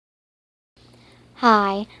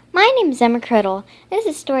Hi, my name is Emma Criddle. This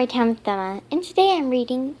is Storytime with Emma, and today I'm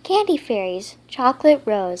reading Candy Fairies, Chocolate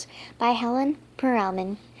Rose by Helen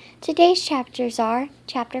Perelman. Today's chapters are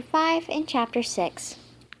Chapter 5 and Chapter 6.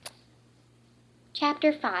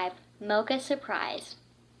 Chapter 5, Mocha Surprise.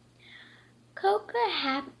 Coca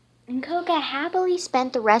happily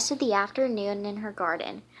spent the rest of the afternoon in her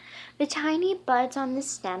garden. The tiny buds on the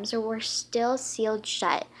stems were still sealed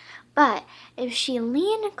shut, but if she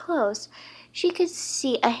leaned close, she could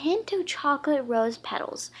see a hint of chocolate rose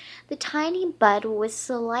petals. The tiny bud was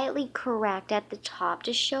slightly cracked at the top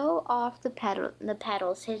to show off the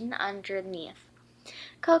petals hidden underneath.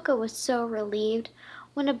 Coco was so relieved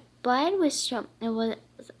when a bud was showing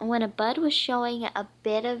a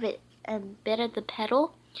bit of the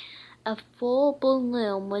petal. A full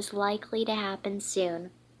bloom was likely to happen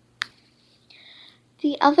soon.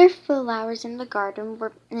 The other flowers in the garden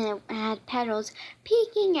had petals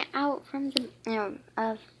peeking out from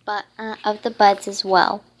of the buds as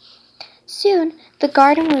well. Soon the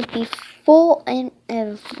garden would be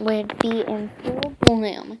in full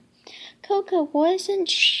bloom. Coco wasn't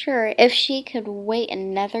sure if she could wait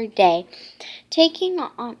another day. Taking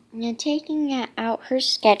out her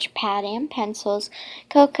sketch pad and pencils,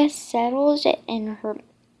 Coco settled in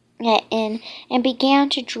and began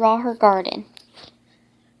to draw her garden.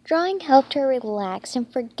 Drawing helped her relax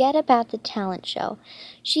and forget about the talent show.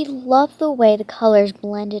 She loved the way the colors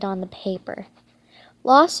blended on the paper.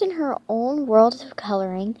 Lost in her own world of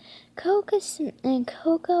coloring, Coco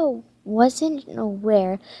wasn't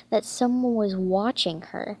aware that someone was watching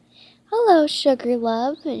her. "Hello, sugar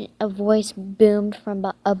love," a voice boomed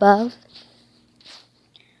from above.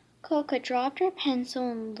 Coco dropped her pencil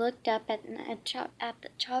and looked up at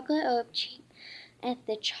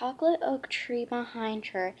the chocolate oak tree behind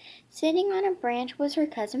her. Sitting on a branch was her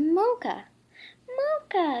cousin Mocha.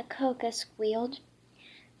 "Mocha!" Coco squealed.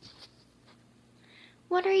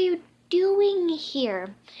 "What are you doing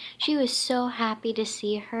here?" She was so happy to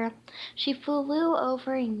see her. She flew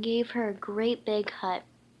over and gave her a great big hug.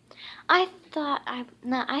 I thought I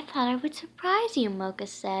would surprise you," Mocha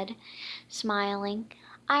said, smiling.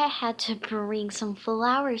 "I had to bring some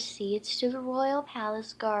flower seeds to the Royal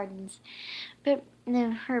Palace Gardens." But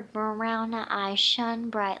her brown eyes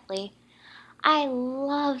shone brightly. "I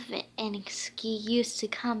love an excuse to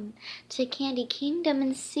come to Candy Kingdom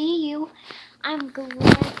and see you. I'm glad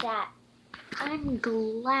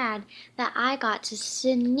that I got to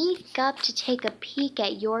sneak up to take a peek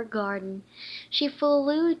at your garden." She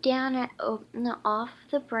flew down off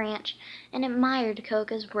the branch and admired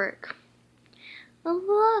Coco's work.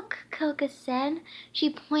 "Look," Coco said.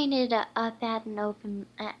 She pointed up at an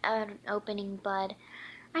opening bud.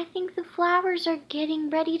 "I think the flowers are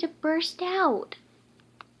getting ready to burst out."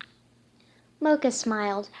 Mocha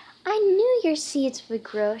smiled. "I knew your seeds would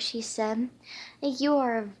grow," she said. "You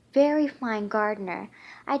are a very fine gardener."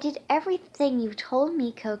 "I did everything you told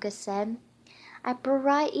me," Coco said. "I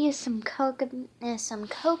brought you some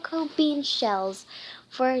cocoa bean shells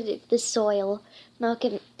for the soil,"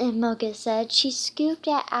 Mocha said. She scooped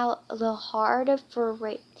out the hard,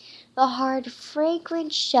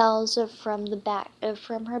 fragrant shells from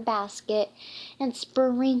her basket and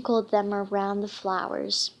sprinkled them around the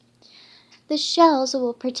flowers. "The shells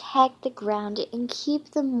will protect the ground and keep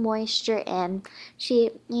the moisture in," she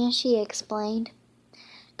explained.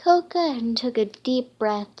 Coco took a deep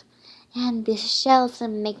breath. "And the shells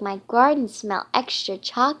make my garden smell extra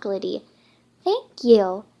chocolatey." "Thank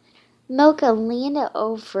you." Mocha leaned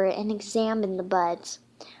over and examined the buds.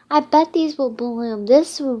 "I bet these will bloom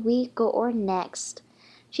this week or next,"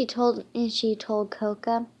 she told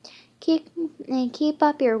Coco. Keep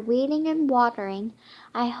up your weeding and watering.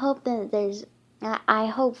 I hope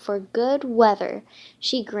for good weather."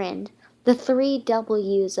 She grinned. The 3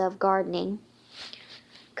 W's of gardening.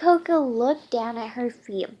 Coco looked down at her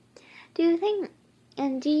feet. Do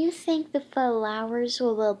you think the flowers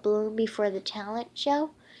will bloom before the talent show?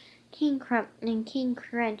 King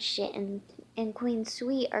Crunch and Queen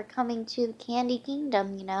Sweet are coming to Candy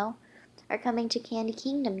Kingdom, you know.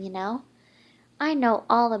 I know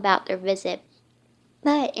all about their visit.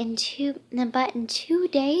 But in 2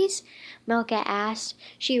 days? Mocha asked.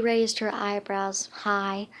 She raised her eyebrows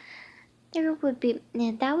high. That would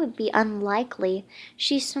be unlikely."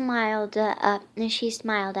 She smiled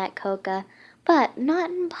at Coca. But not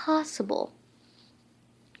impossible."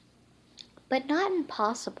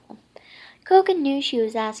 Coca knew she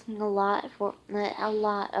was asking a lot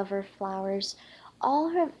of her flowers.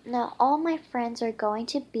 All my friends are going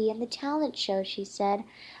to be in the talent show," she said.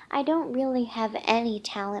 "I don't really have any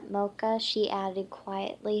talent, Mocha," she added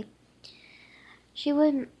quietly. She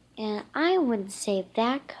would And I wouldn't say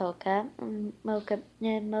that,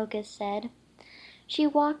 Mocha said. She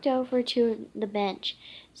walked over to the bench,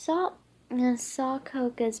 saw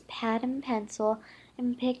Coca's pad and pencil,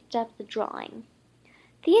 and picked up the drawing.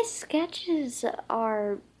 These sketches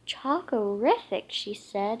are chockerific, she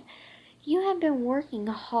said. You have been working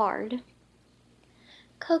hard.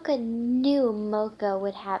 Coca knew Mocha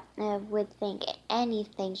would think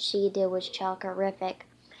anything she did was chockerific.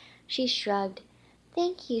 She shrugged.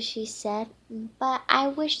 "Thank you," she said, "but I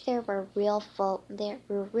wish there were real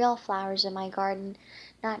flowers in my garden,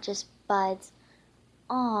 not just buds."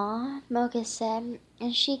 "Aw," Mocha said,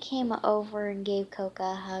 and she came over and gave Coca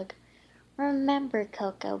a hug. "Remember,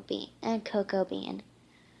 Cocoa Bean,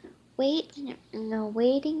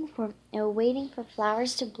 waiting for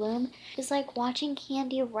flowers to bloom is like watching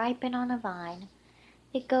candy ripen on a vine.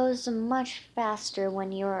 It goes much faster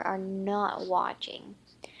when you are not watching."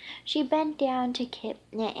 She bent down to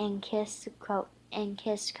kiss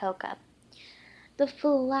Coca. "The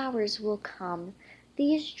flowers will come.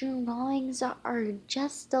 These drawings are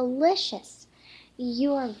just delicious.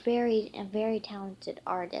 You are a very talented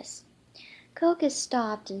artist." Coca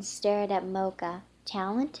stopped and stared at Mocha.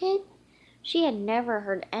 Talented? She had never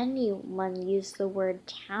heard anyone use the word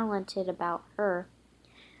talented about her.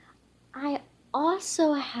 "I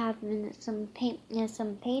also have some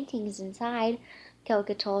paintings inside,"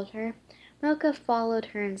 Coca told her. Mocha followed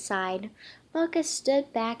her inside. Mocha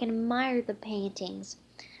stood back and admired the paintings.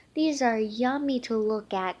 "These are yummy to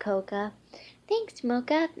look at, Coca." "Thanks,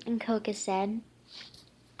 Mocha," and Coca said,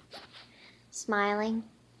 smiling.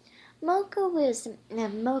 Mocha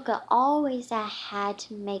always had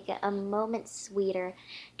to make a moment sweeter.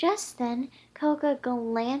 Just then, Coca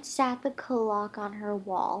glanced at the clock on her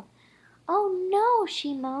wall. "Oh no,"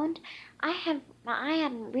 she moaned. I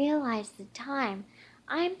hadn't realized the time.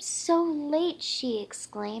 I'm so late," she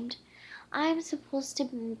exclaimed. "I'm supposed to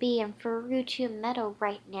be in Ferruccio Meadow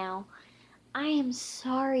right now. I am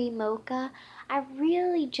sorry, Mocha. I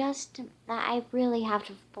really have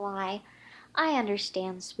to fly." "I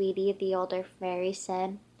understand, sweetie," the older fairy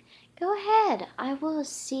said. "Go ahead. I will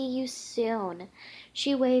see you soon."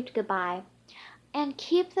 She waved goodbye. "And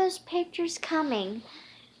keep those pictures coming.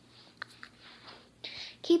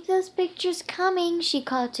 Keep those pictures coming," she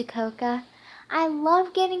called to Coca. "I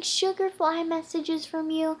love getting sugar fly messages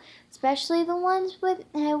from you, especially the ones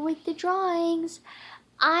with the drawings."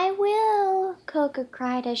 "I will," Coca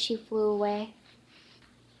cried as she flew away.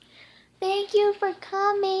 "Thank you for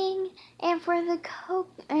coming, and for the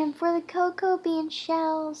cocoa bean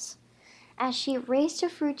shells." As she raced to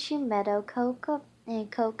Fruity Meadow, Coca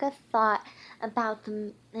thought about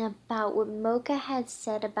what Mocha had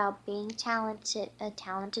said about being a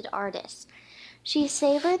talented artist. She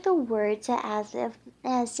savored the words as if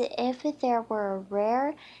there were a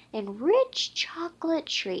rare and rich chocolate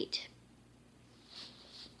treat.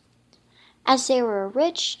 As they were a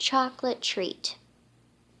rich chocolate treat.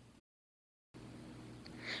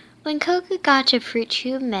 When Coca got to Fruit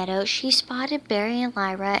Meadow, she spotted Barry and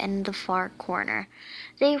Lyra in the far corner.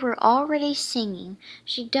 They were already singing.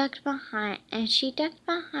 She ducked behind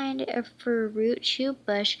a fruit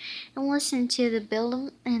bush and listened to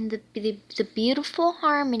the beautiful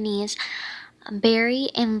harmonies Barry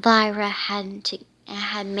and Lyra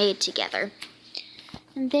had made together.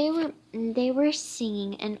 They were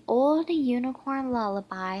singing an old unicorn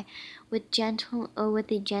lullaby with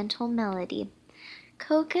a gentle melody.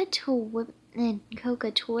 Coca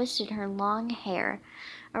twisted her long hair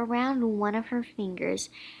around one of her fingers.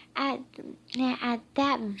 At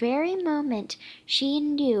that very moment, she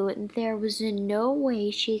knew there was no way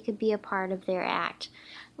she could be a part of their act.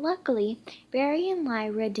 Luckily, Barry and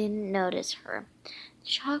Lyra didn't notice her,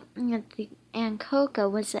 and Coca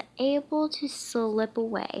was able to slip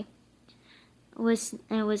away. Was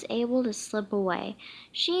able to slip away.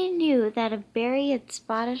 She knew that if Barry had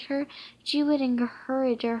spotted her, she would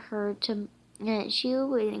encourage her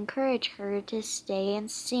to stay and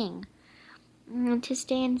sing.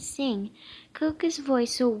 Coca's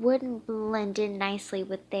voice wouldn't blend in nicely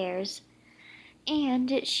with theirs, and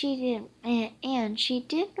she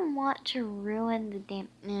didn't want to ruin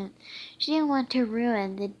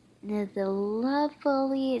the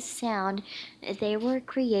lovely sound they were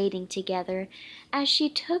creating together. As she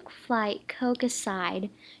took flight, Coca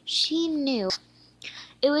sighed. She knew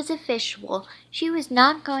it was official. She was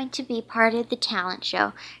not going to be part of the talent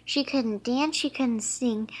show. She couldn't dance, she couldn't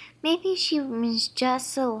sing. Maybe she was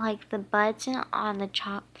just like the buds on her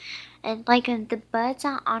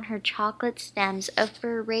chocolate stems,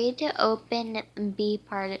 afraid to open and be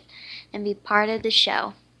part of the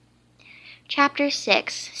show. Chapter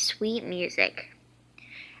 6: Sweet Music.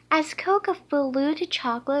 As Coca flew to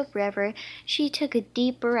Chocolate River, she took a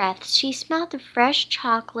deep breath. She smelled the fresh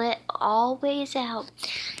chocolate always helped.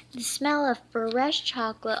 The smell of fresh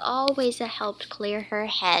chocolate always helped clear her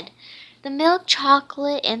head. The milk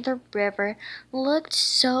chocolate in the river looked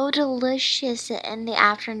so delicious in the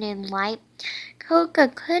afternoon light. Coca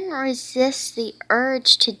couldn't resist the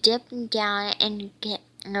urge to dip down and get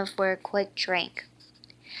for a quick drink.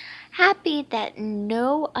 Happy that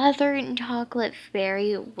no other chocolate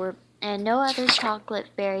fairies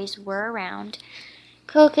were around,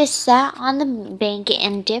 Coca sat on the bank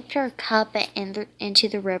and dipped her cup into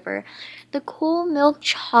the river. The cool milk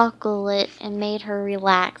chocolate made her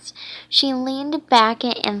relax. She leaned back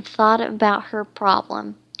and thought about her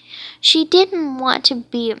problem. She didn't want to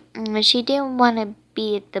be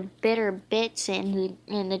the bitter bits in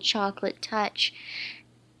the chocolate touch.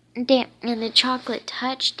 In the chocolate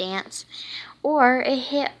touch dance, or it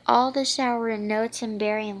hit all the sour notes in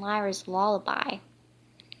Barry and Lyra's lullaby.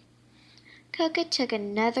 Coca took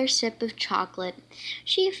another sip of chocolate.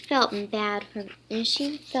 She felt bad that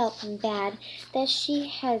she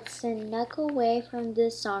had snuck away from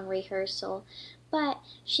the song rehearsal, but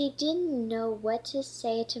she didn't know what to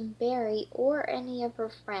say to Barry or any of her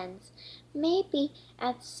friends. Maybe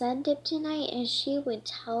at Sundip tonight she would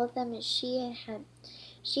tell them she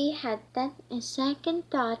had second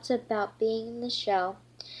thoughts about being in the show.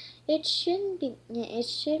 It shouldn't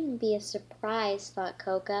be a surprise, thought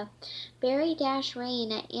Coca. Barry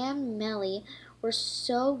Rain and Melly were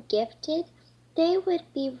so gifted, they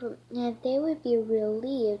would be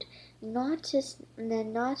relieved not to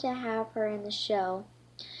have her in the show.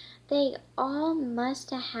 They all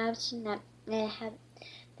must have to have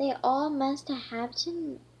they all must have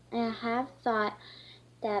to have thought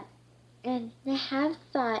that and have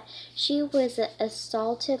thought she was a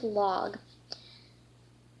salted log.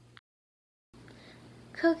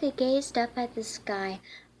 Coca gazed up at the sky.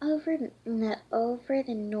 Over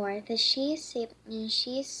the north, she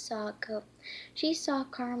saw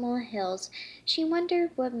Carmel Hills. She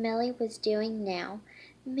wondered what Millie was doing now.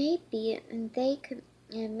 Maybe they could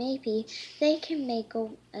make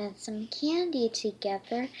some candy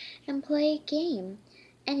together and play a game.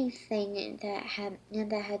 Anything that had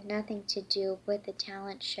nothing to do with the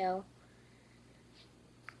talent show.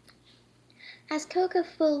 As Coca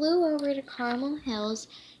flew over to Carmel Hills,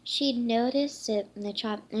 she noticed the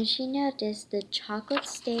chocolate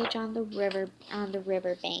stage on the river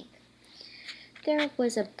bank. There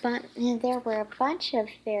were a bunch of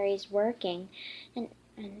fairies working, and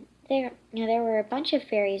there were a bunch of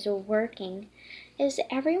fairies working. Is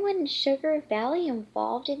everyone in Sugar Valley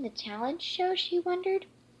involved in the talent show? She wondered.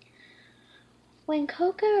 When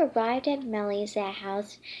Coca arrived at Millie's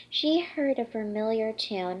house, she heard a familiar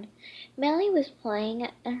tune. Millie was playing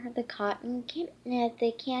the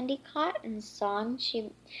Candy Cotton song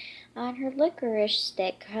on her licorice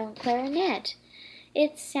stick clarinet.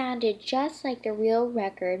 It sounded just like the real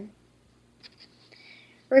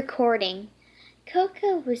recording.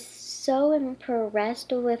 Coca was so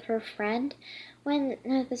impressed with her friend. When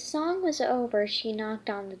the song was over, she knocked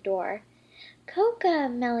on the door. Coca,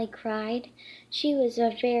 Millie cried. She was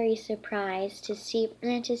very surprised to see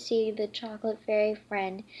the chocolate fairy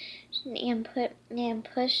friend, and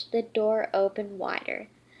pushed the door open wider.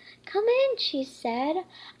 "Come in," she said.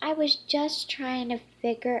 "I was just trying to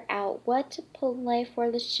figure out what to play for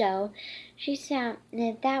the show." That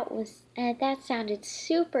sounded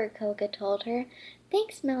super, Coca told her.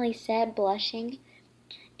 "Thanks," Millie said, blushing.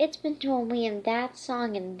 "It's between that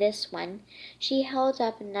song and this one." She held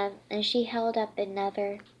up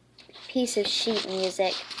another piece of sheet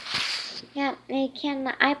music. "Yeah,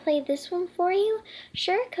 can I play this one for you?"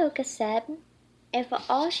 "Sure," Coca said. If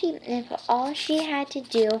all she had to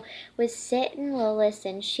do was sit and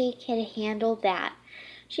listen, she could handle that.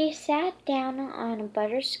 She sat down on a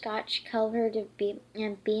butterscotch-colored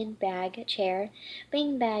beanbag chair,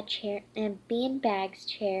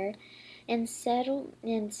 and settled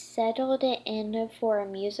in for a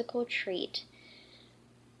musical treat.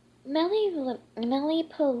 Melly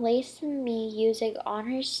placed the music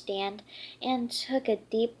on her stand and took a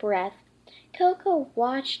deep breath. Coco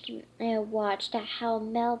watched how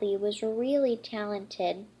Melly was really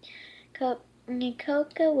talented.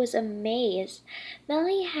 Coco was amazed.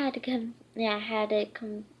 Melly had confidence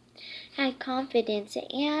and confidence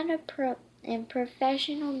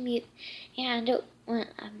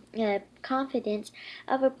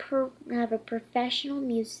of a professional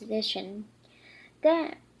musician.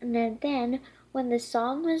 Then, when the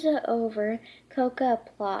song was over, Coca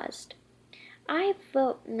applauded. I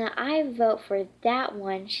vote for that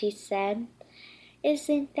one," she said.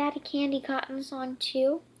 "Isn't that a Candy Cotton song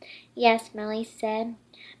too?" Yes, Melly said.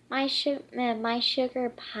 My sugar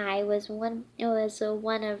pie was one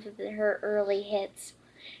of her early hits.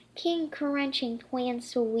 King Crunch and Queen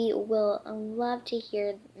Sweet will love to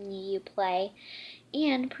hear you play,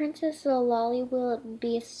 and Princess Lolly will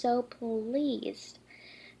be so pleased.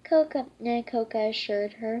 Coca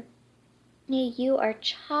assured her. You are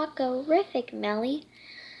chockerific, Melly.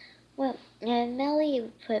 Well,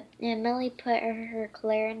 Melly put her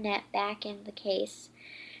clarinet back in the case.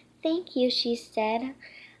 Thank you, she said.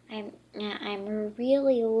 I'm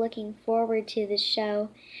really looking forward to the show.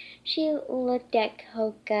 She looked at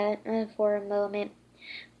Coca for a moment.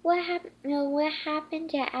 What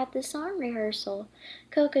happened at the song rehearsal?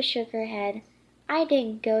 Coca shook her head. I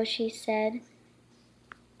didn't go, she said.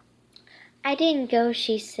 I didn't go,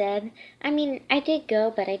 she said. I mean, I did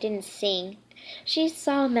go, but I didn't sing. She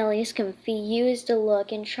saw Millie's confused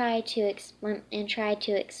look and tried to explain.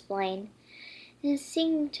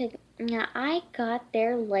 I got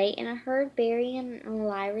there late and I heard Barry and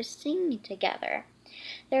Lyra singing together.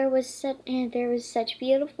 There was such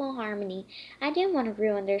beautiful harmony. I didn't want to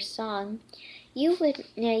ruin their song. You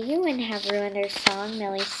wouldn't have ruined their song,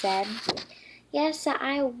 Millie said. Yes,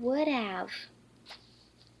 I would have.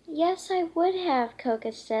 Yes, I would have,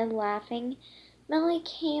 Coca said, laughing. Millie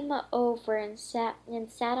came over and sat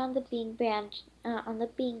on the bean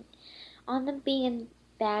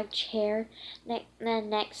bag chair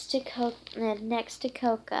next to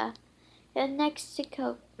Coca. Next to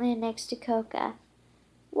Coca.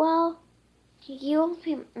 Well, you'll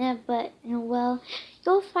find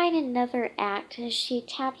another act. She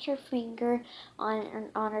tapped her finger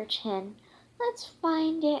on her chin. Let's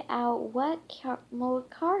find it out what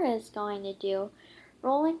Kara is going to do.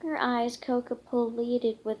 Rolling her eyes, Coca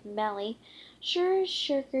pleaded with Melly. Sure,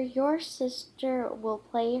 sugar, your sister will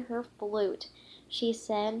play her flute, she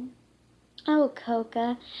said. Oh,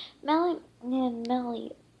 Coca, Melly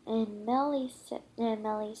said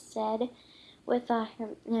with a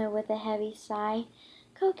heavy sigh.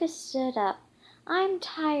 Coca stood up. I'm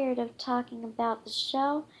tired of talking about the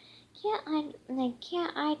show. Can't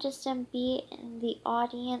I just be in the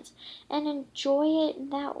audience and enjoy it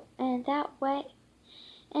that way?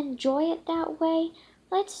 Enjoy it that way?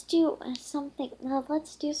 Let's do something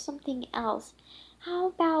else. How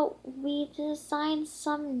about we design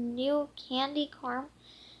some new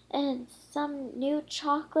and some new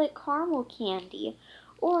chocolate caramel candy,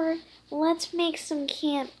 or let's make some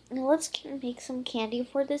candy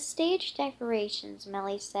for the stage decorations,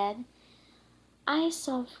 Melly said. I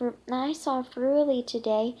saw Fruity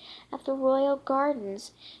today at the Royal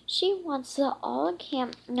Gardens. She wants all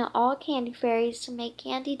candy fairies to make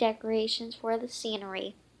candy decorations for the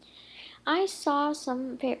scenery. I saw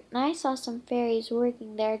some fairies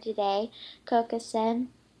working there today, Coca said.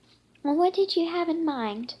 What did you have in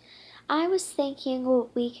mind? I was thinking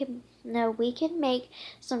we could make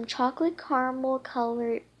some chocolate caramel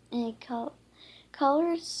colored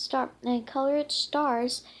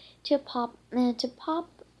stars to pop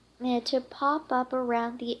up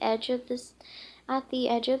around the edge of this at the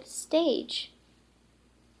edge of the stage.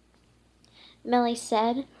 Millie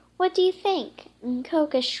said, "What do you think?"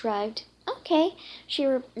 Coca shrugged. Okay, she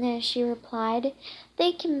replied.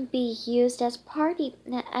 They can be used as party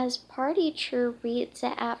treats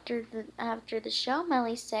after the show,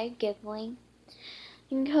 Millie said, giggling.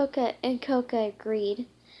 And Coca agreed.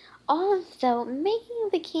 Although making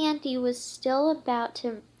the candy was still about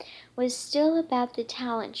the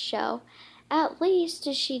talent show. At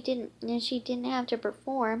least she didn't have to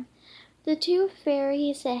perform. The two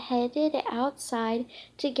fairies headed outside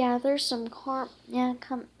to gather some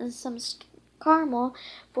caramel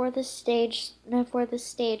for the stage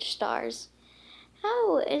stars.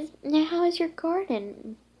 How is your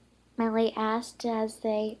garden? Millie asked as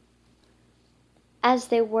they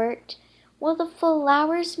worked. Will the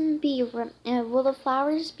flowers be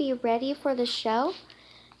ready for the show?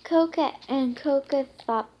 Coca and Coca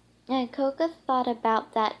thought Coca thought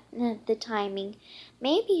about the timing.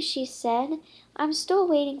 Maybe, she said. I'm still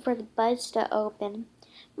waiting for the buds to open.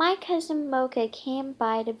 My cousin Mocha came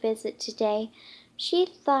by to visit today. She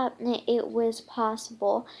thought it was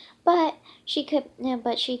possible, but she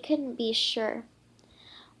couldn't be sure.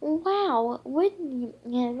 Wow,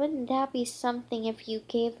 wouldn't that be something if you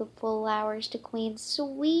gave the flowers to Queen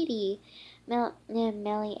Sweetie?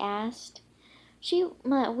 Millie asked.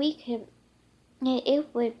 We could. It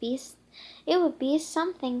would be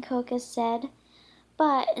something, Coca said.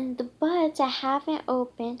 But the buds haven't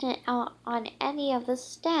opened on any of the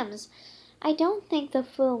stems. I don't think the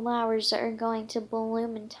flowers are going to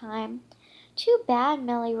bloom in time. Too bad,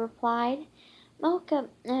 Millie replied. Mocha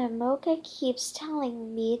keeps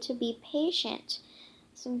telling me to be patient,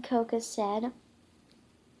 Coca said.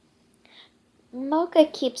 Mocha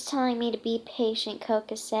keeps telling me to be patient,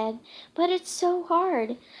 Coca said, but it's so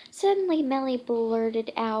hard. Suddenly Melly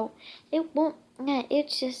blurted out, it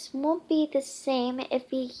just won't be the same if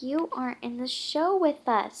you aren't in the show with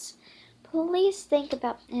us. Please think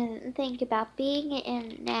about being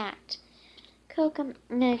in an act. Coca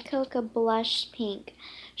blushed pink.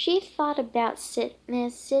 She thought about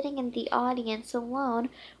sitting in the audience alone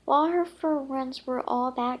while her friends were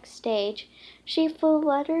all backstage. She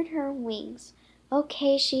fluttered her wings.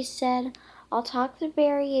 Okay, she said. I'll talk to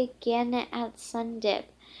Barry again at Sundip.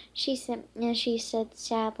 She said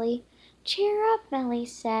sadly. Cheer up, Melly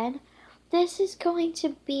said. This is going to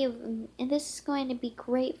be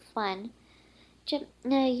great fun.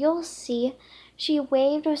 You'll see. She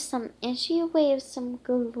waved some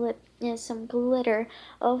glitter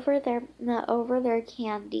over their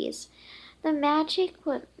candies. The magic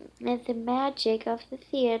of the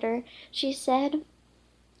theater, she said.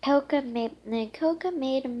 Coca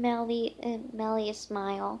made Melly a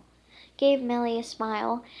smile, gave Melly a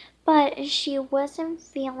smile, but she wasn't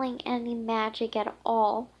feeling any magic at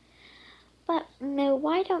all. But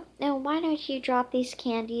why don't you drop these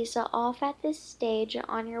candies off at this stage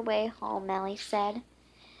on your way home? Melly said.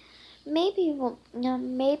 Maybe you'll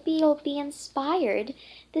be inspired.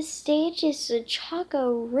 The stage is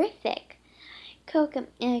choco-rific. Coca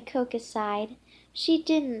sighed. She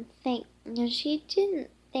didn't think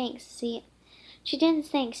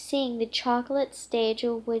seeing the chocolate stage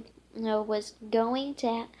was going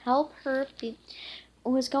to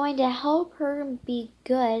help her be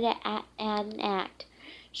good at an act.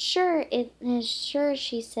 Sure,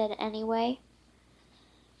 she said anyway.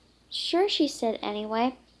 Sure, she said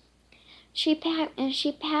anyway. She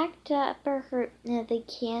packed up the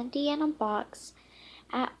candy in a box.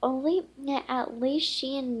 At least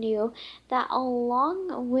she knew that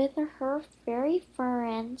along with her fairy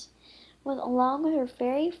friends, her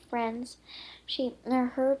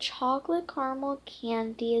chocolate caramel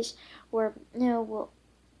candies were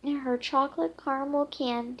her chocolate caramel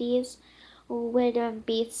candies would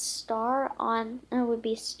be stars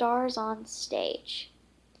on stage.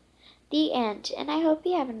 The end. And I hope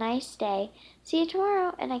you have a nice day. See you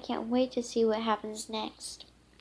tomorrow, and I can't wait to see what happens next.